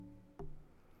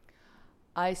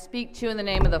I speak to you in the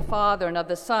name of the Father, and of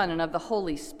the Son, and of the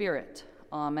Holy Spirit.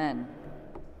 Amen.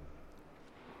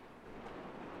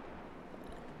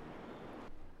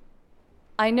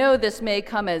 I know this may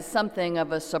come as something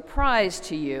of a surprise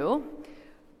to you,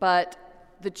 but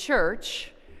the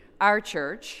church, our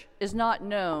church, is not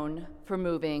known for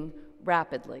moving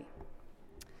rapidly.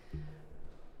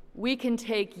 We can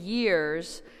take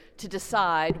years to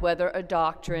decide whether a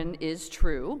doctrine is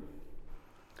true.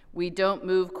 We don't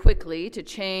move quickly to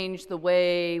change the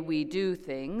way we do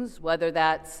things, whether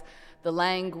that's the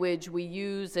language we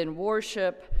use in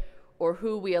worship or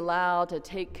who we allow to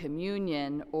take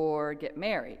communion or get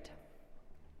married.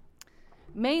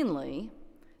 Mainly,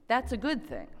 that's a good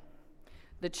thing.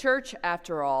 The church,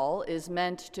 after all, is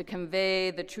meant to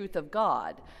convey the truth of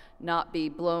God, not be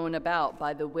blown about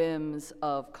by the whims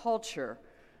of culture.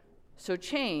 So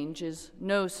change is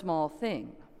no small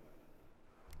thing.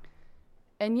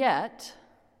 And yet,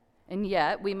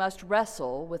 we must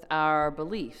wrestle with our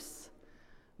beliefs,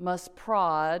 must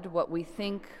prod what we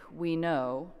think we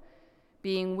know,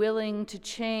 being willing to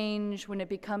change when it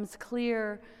becomes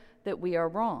clear that we are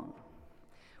wrong,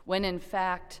 when in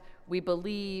fact we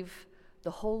believe the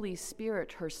Holy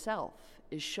Spirit herself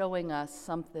is showing us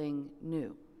something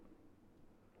new.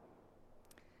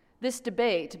 This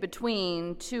debate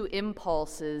between two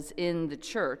impulses in the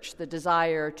church, the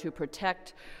desire to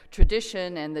protect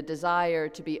tradition and the desire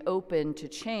to be open to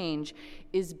change,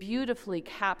 is beautifully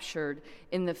captured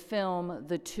in the film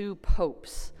The Two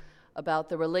Popes, about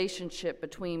the relationship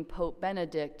between Pope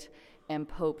Benedict and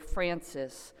Pope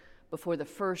Francis before the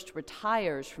first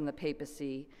retires from the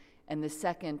papacy and the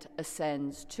second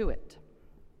ascends to it.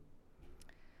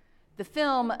 The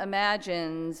film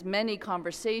imagines many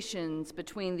conversations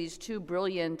between these two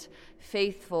brilliant,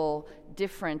 faithful,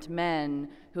 different men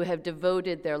who have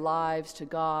devoted their lives to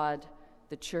God,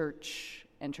 the church,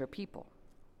 and her people.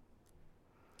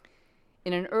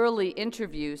 In an early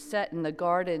interview set in the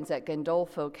gardens at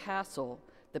Gandolfo Castle,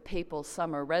 the papal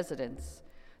summer residence,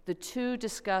 the two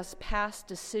discuss past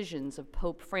decisions of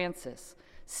Pope Francis,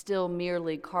 still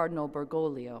merely Cardinal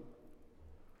Bergoglio.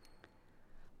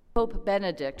 Pope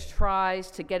Benedict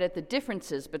tries to get at the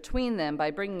differences between them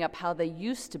by bringing up how they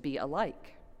used to be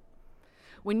alike.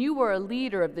 When you were a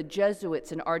leader of the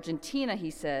Jesuits in Argentina, he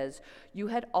says, you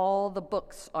had all the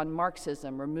books on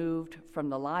Marxism removed from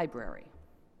the library.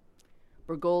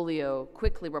 Bergoglio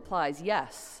quickly replies,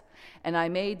 yes, and I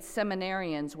made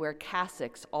seminarians wear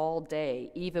cassocks all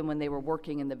day, even when they were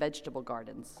working in the vegetable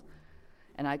gardens.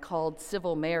 And I called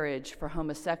civil marriage for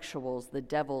homosexuals the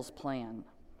devil's plan.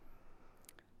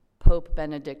 Pope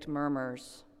Benedict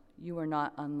murmurs, you are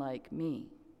not unlike me.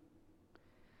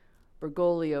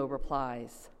 Bergoglio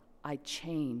replies, I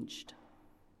changed.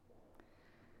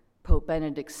 Pope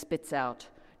Benedict spits out,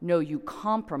 no, you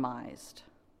compromised.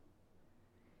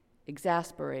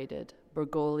 Exasperated,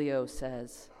 Bergoglio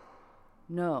says,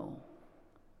 no,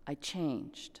 I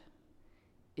changed.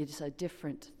 It is a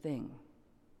different thing.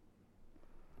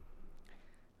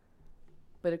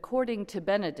 But according to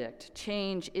Benedict,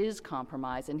 change is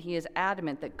compromise, and he is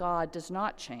adamant that God does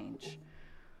not change.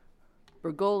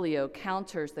 Bergoglio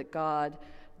counters that God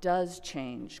does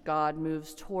change. God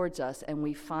moves towards us, and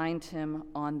we find him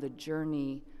on the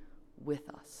journey with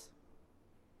us.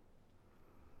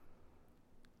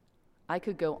 I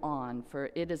could go on,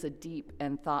 for it is a deep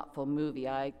and thoughtful movie.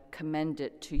 I commend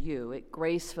it to you. It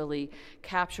gracefully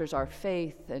captures our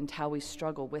faith and how we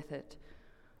struggle with it,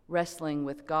 wrestling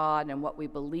with God and what we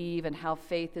believe, and how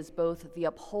faith is both the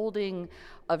upholding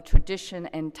of tradition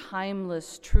and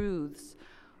timeless truths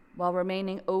while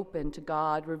remaining open to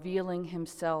God, revealing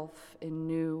himself in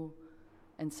new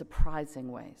and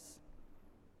surprising ways.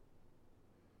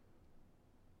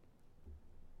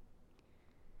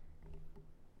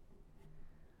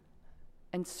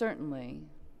 And certainly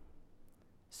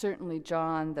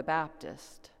John the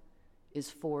Baptist is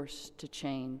forced to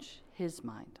change his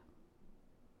mind.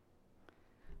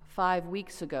 5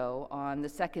 weeks ago, on the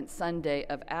second Sunday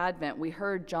of Advent, we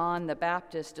heard John the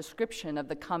Baptist's description of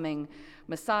the coming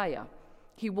Messiah.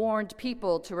 He warned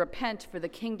people to repent, for the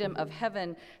kingdom of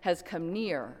heaven has come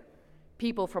near.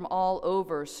 People from all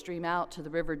over stream out to the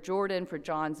River Jordan for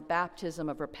John's baptism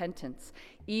of repentance,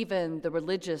 even the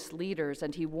religious leaders,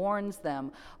 and he warns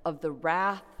them of the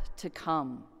wrath to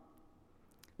come,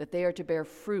 that they are to bear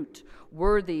fruit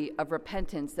worthy of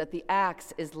repentance, that the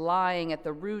axe is lying at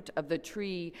the root of the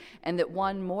tree, and that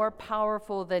one more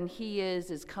powerful than he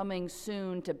is coming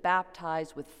soon to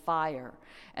baptize with fire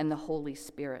and the Holy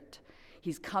Spirit.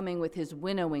 He's coming with his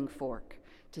winnowing fork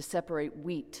to separate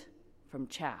wheat from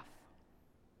chaff.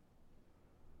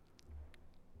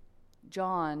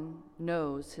 John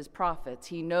knows his prophets.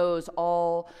 He knows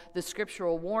all the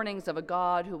scriptural warnings of a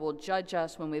God who will judge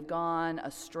us when we've gone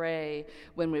astray,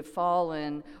 when we've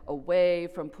fallen away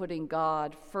from putting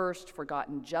God first,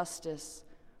 forgotten justice,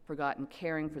 forgotten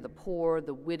caring for the poor,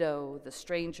 the widow, the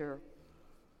stranger,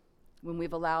 when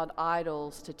we've allowed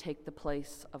idols to take the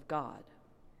place of God.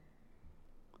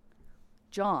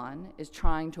 John is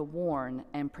trying to warn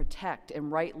and protect,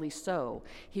 and rightly so.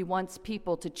 He wants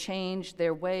people to change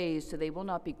their ways so they will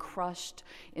not be crushed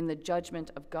in the judgment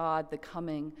of God, the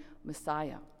coming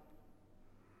Messiah.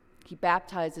 He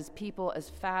baptizes people as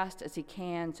fast as he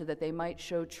can so that they might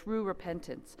show true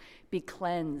repentance, be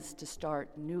cleansed to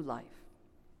start new life.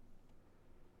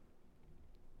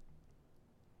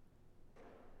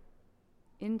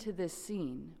 Into this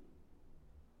scene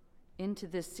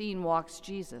walks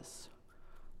Jesus,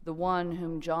 the one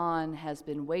whom John has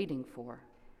been waiting for,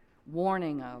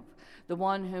 warning of, the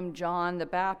one whom John the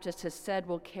Baptist has said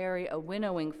will carry a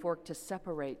winnowing fork to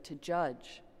separate, to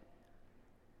judge.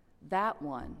 That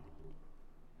one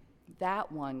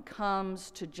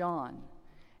comes to John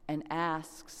and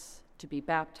asks to be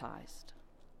baptized.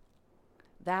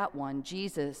 That one,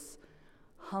 Jesus,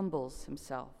 humbles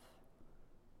himself,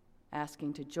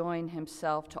 asking to join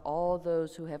himself to all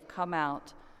those who have come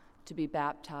out to be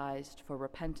baptized for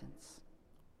repentance.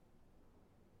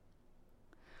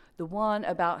 The one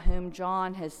about whom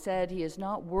John has said he is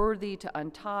not worthy to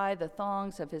untie the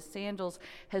thongs of his sandals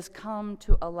has come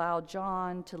to allow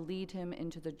John to lead him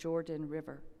into the Jordan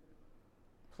River,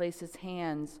 place his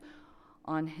hands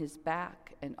on his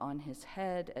back and on his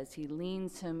head as he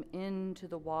leans him into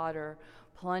the water,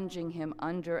 plunging him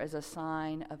under as a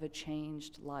sign of a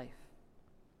changed life.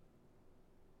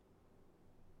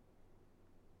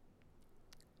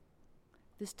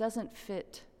 This doesn't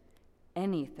fit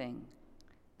anything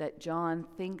that John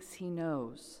thinks he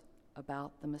knows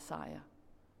about the Messiah.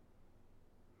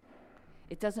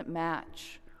 It doesn't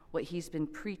match what he's been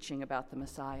preaching about the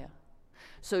Messiah.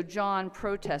 So John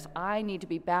protests, I need to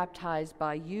be baptized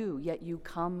by you, yet you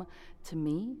come to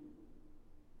me?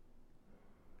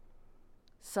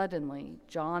 Suddenly,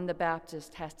 John the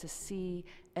Baptist has to see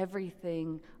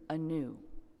everything anew.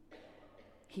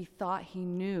 He thought he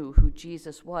knew who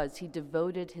Jesus was. He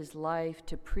devoted his life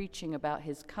to preaching about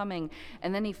his coming,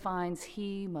 and then he finds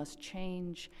he must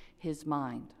change his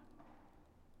mind.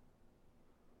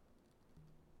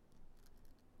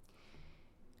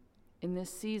 In this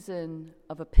season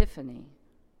of Epiphany,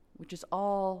 which is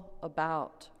all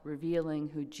about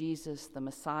revealing who Jesus the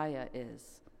Messiah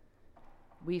is,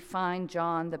 we find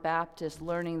John the Baptist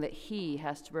learning that he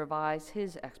has to revise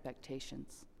his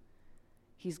expectations.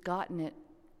 He's gotten it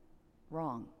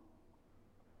wrong.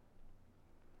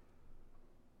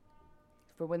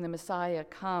 For when the Messiah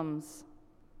comes,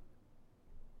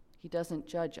 he doesn't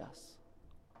judge us.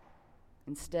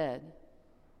 Instead,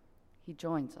 he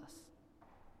joins us.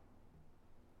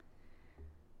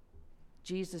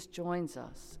 Jesus joins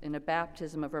us in a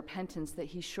baptism of repentance that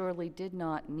he surely did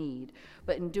not need.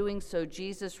 But in doing so,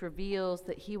 Jesus reveals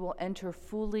that he will enter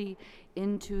fully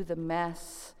into the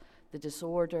mess, the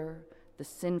disorder, the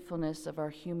sinfulness of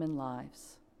our human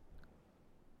lives.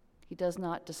 He does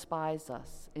not despise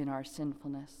us in our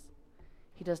sinfulness.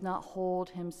 He does not hold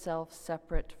himself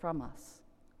separate from us.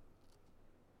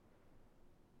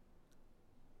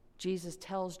 Jesus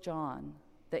tells John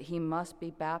that he must be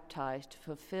baptized to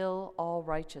fulfill all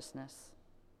righteousness.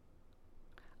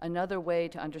 Another way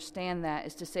to understand that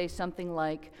is to say something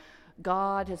like,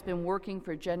 God has been working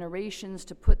for generations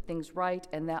to put things right,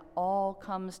 and that all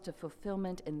comes to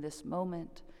fulfillment in this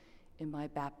moment, in my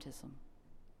baptism.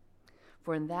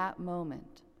 For in that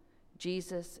moment,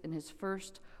 Jesus, in his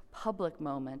first public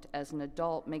moment as an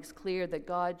adult, makes clear that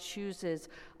God chooses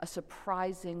a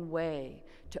surprising way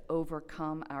to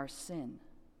overcome our sin,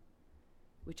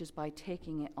 which is by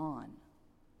taking it on,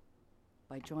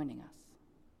 by joining us.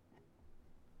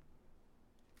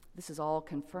 This is all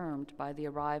confirmed by the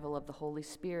arrival of the Holy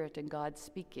Spirit and God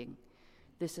speaking,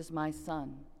 "This is my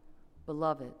Son,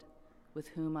 beloved, with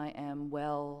whom I am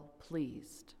well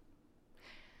pleased."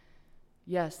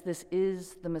 Yes, this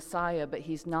is the Messiah, but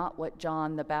he's not what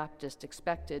John the Baptist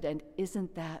expected, and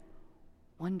isn't that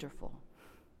wonderful?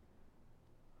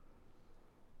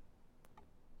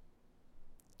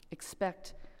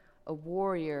 Expect a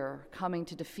warrior coming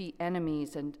to defeat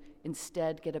enemies and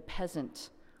instead get a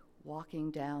peasant walking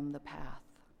down the path.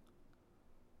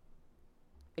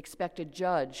 Expect a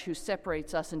judge who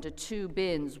separates us into two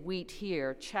bins, wheat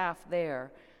here, chaff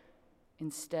there.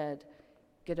 Instead,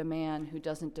 get a man who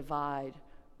doesn't divide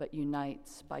but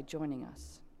unites by joining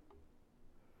us.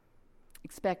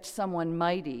 Expect someone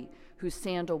mighty whose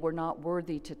sandal we're not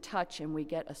worthy to touch, and we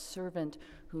get a servant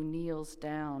who kneels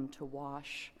down to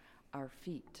wash our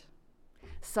feet.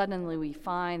 Suddenly we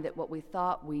find that what we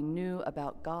thought we knew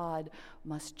about God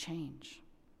must change.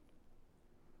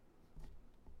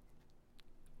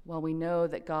 While we know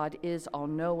that God is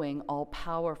all-knowing,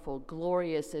 all-powerful,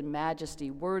 glorious in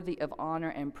majesty, worthy of honor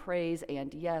and praise,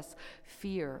 and yes,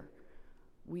 fear,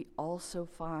 we also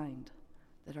find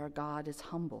that our God is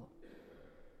humble.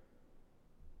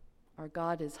 Our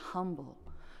God is humble,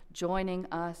 joining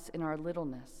us in our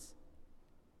littleness.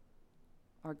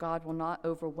 Our God will not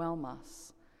overwhelm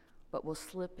us, but will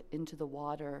slip into the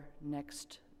water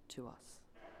next to us.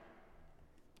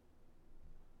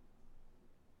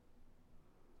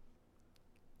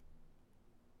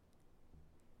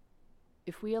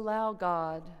 If we allow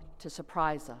God to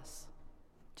surprise us,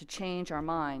 to change our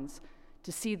minds,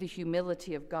 to see the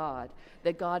humility of God,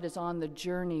 that God is on the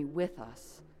journey with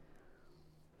us,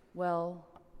 well,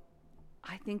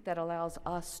 I think that allows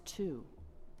us too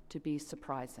to be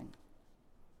surprising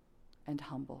and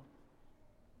humble.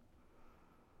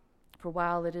 For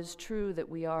while it is true that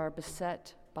we are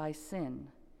beset by sin,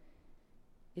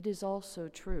 it is also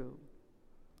true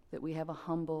that we have a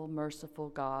humble, merciful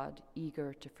God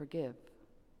eager to forgive.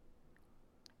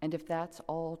 And if that's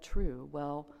all true,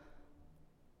 well,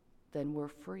 then we're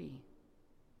free.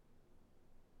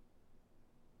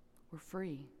 We're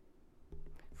free.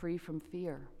 Free from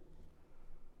fear.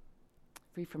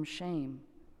 Free from shame.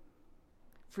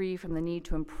 Free from the need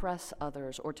to impress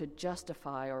others or to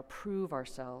justify or prove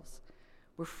ourselves.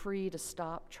 We're free to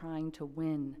stop trying to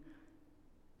win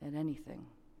at anything.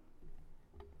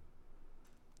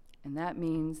 And that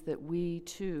means that we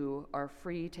too are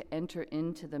free to enter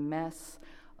into the mess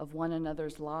of one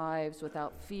another's lives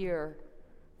without fear,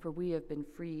 for we have been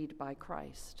freed by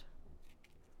Christ.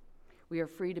 We are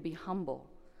free to be humble.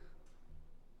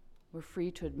 We're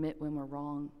free to admit when we're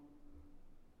wrong,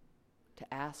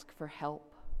 to ask for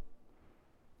help,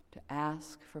 to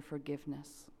ask for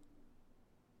forgiveness.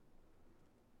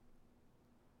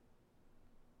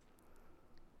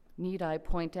 Need I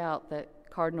point out that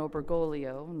Cardinal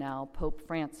Bergoglio, now Pope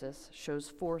Francis, shows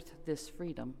forth this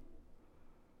freedom.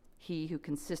 He who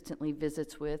consistently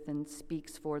visits with and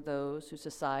speaks for those who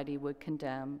society would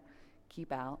condemn,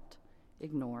 keep out,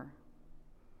 ignore.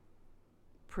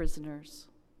 Prisoners,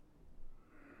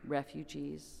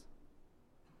 refugees,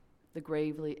 the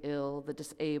gravely ill, the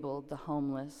disabled, the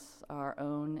homeless, our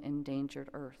own endangered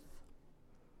earth.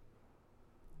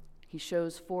 He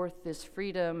shows forth this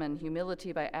freedom and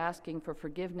humility by asking for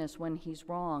forgiveness when he's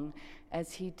wrong,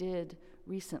 as he did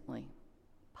recently,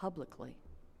 publicly.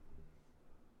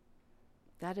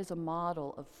 That is a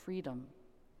model of freedom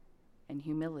and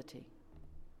humility.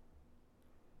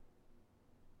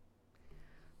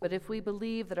 But if we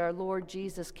believe that our Lord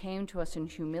Jesus came to us in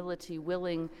humility,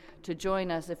 willing to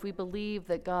join us, if we believe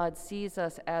that God sees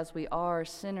us as we are,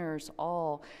 sinners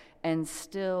all, and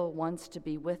still wants to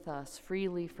be with us,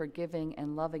 freely forgiving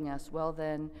and loving us, well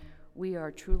then, we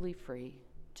are truly free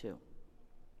too.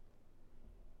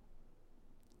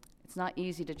 It's not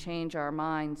easy to change our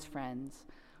minds, friends,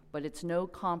 but it's no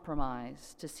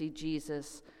compromise to see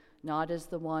Jesus not as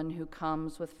the one who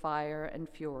comes with fire and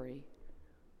fury,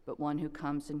 but one who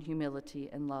comes in humility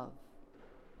and love.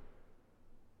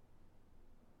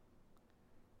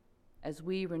 As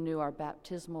we renew our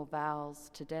baptismal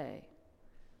vows today,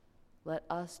 let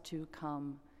us too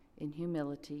come in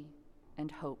humility and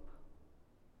hope,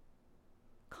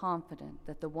 confident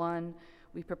that the one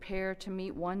we prepare to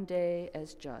meet one day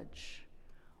as judge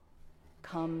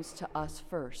comes to us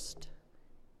first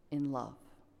in love.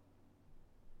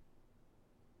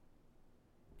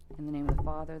 In the name of the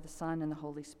Father, the Son, and the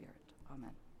Holy Spirit.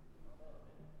 Amen.